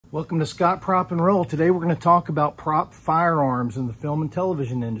Welcome to Scott Prop and Roll. Today we're going to talk about prop firearms in the film and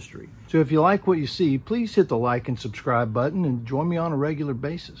television industry. So if you like what you see, please hit the like and subscribe button and join me on a regular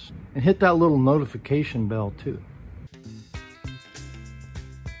basis. And hit that little notification bell too.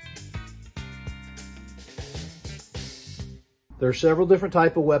 There are several different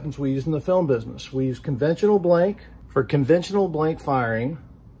types of weapons we use in the film business. We use conventional blank for conventional blank firing.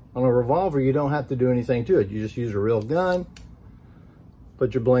 On a revolver, you don't have to do anything to it. You just use a real gun,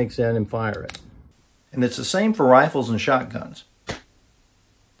 put your blanks in and fire it. And it's the same for rifles and shotguns.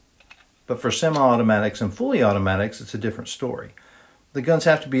 But for semi-automatics and fully automatics, it's a different story. The guns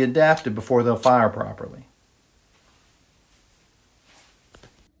have to be adapted before they'll fire properly.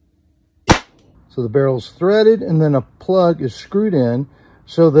 So the barrel's threaded and then a plug is screwed in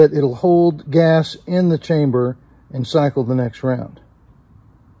so that it'll hold gas in the chamber and cycle the next round.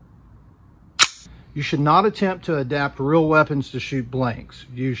 You should not attempt to adapt real weapons to shoot blanks.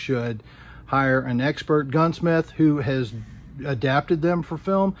 You should hire an expert gunsmith who has adapted them for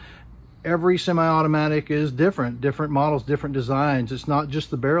film. Every semi-automatic is different models, different designs. It's not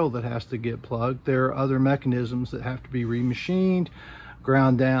just the barrel that has to get plugged. There are other mechanisms that have to be remachined,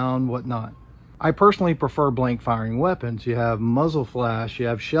 ground down, whatnot. I personally prefer blank firing weapons. You have muzzle flash, you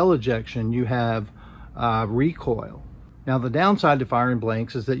have shell ejection, you have recoil. Now the downside to firing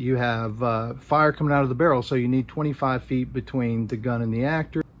blanks is that you have fire coming out of the barrel, so you need 25 feet between the gun and the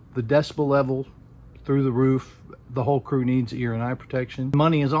actor. The decibel level through the roof, the whole crew needs ear and eye protection.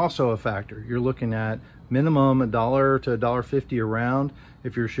 Money is also a factor. You're looking at minimum $1 to $1.50 a round.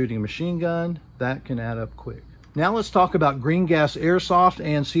 If you're shooting a machine gun, that can add up quick. Now let's talk about green gas airsoft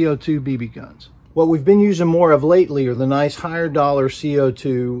and CO2 BB guns. What we've been using more of lately are the nice higher dollar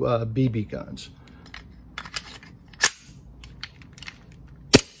CO2 BB guns.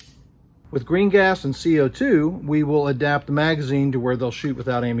 With green gas and CO2, we will adapt the magazine to where they'll shoot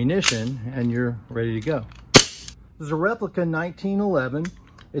without ammunition and you're ready to go. This is a Replica 1911.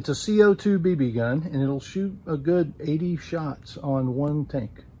 It's a CO2 BB gun and it'll shoot a good 80 shots on one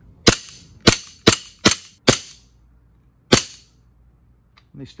tank.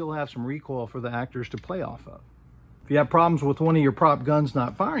 They still have some recoil for the actors to play off of. If you have problems with one of your prop guns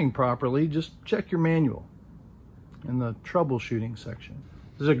not firing properly, just check your manual in the troubleshooting section.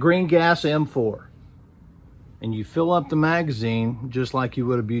 This is a green gas M4, and you fill up the magazine just like you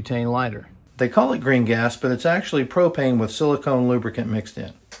would a butane lighter. They call it green gas, but it's actually propane with silicone lubricant mixed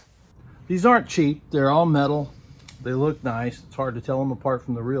in. These aren't cheap. They're all metal. They look nice. It's hard to tell them apart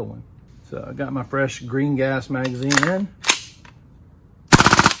from the real one. So I got my fresh green gas magazine in.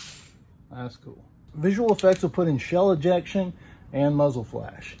 That's cool. Visual effects will put in shell ejection and muzzle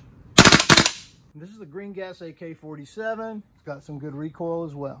flash. This is the green gas AK-47. It's got some good recoil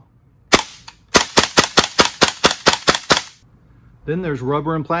as well. Then there's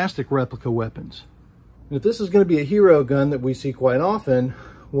rubber and plastic replica weapons. And if this is going to be a hero gun that we see quite often,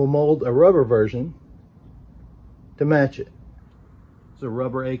 we'll mold a rubber version to match it. It's a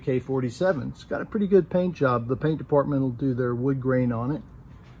rubber AK-47. It's got a pretty good paint job. The paint department will do their wood grain on it.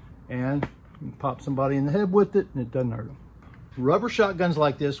 And you can pop somebody in the head with it and it doesn't hurt them. Rubber shotguns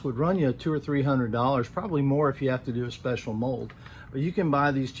like this would run you $200 or $300, probably more if you have to do a special mold. But you can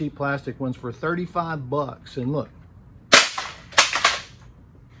buy these cheap plastic ones for 35 bucks. And look,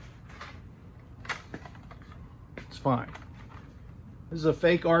 it's fine. This is a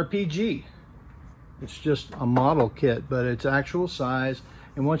fake RPG. It's just a model kit, but it's actual size.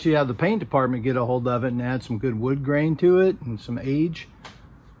 And once you have the paint department get a hold of it and add some good wood grain to it and some age,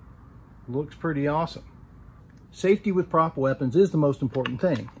 looks pretty awesome. Safety with prop weapons is the most important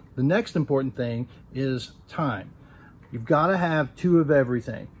thing. The next important thing is time. You've got to have two of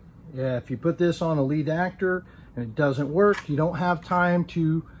everything. Yeah, if you put this on a lead actor and it doesn't work, you don't have time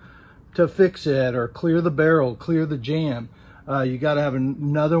to fix it or clear the barrel, clear the jam. You got to have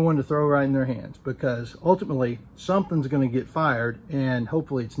another one to throw right in their hands, because ultimately something's going to get fired and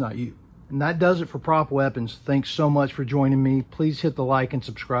hopefully it's not you. And that does it for prop weapons. Thanks so much for joining me. Please hit the like and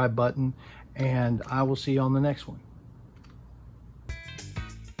subscribe button, and I will see you on the next one.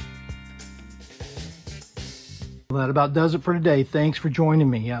 Well, that about does it for today. Thanks for joining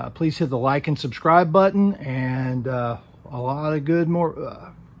me. Please hit the like and subscribe button, and a lot of good more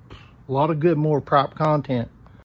prop content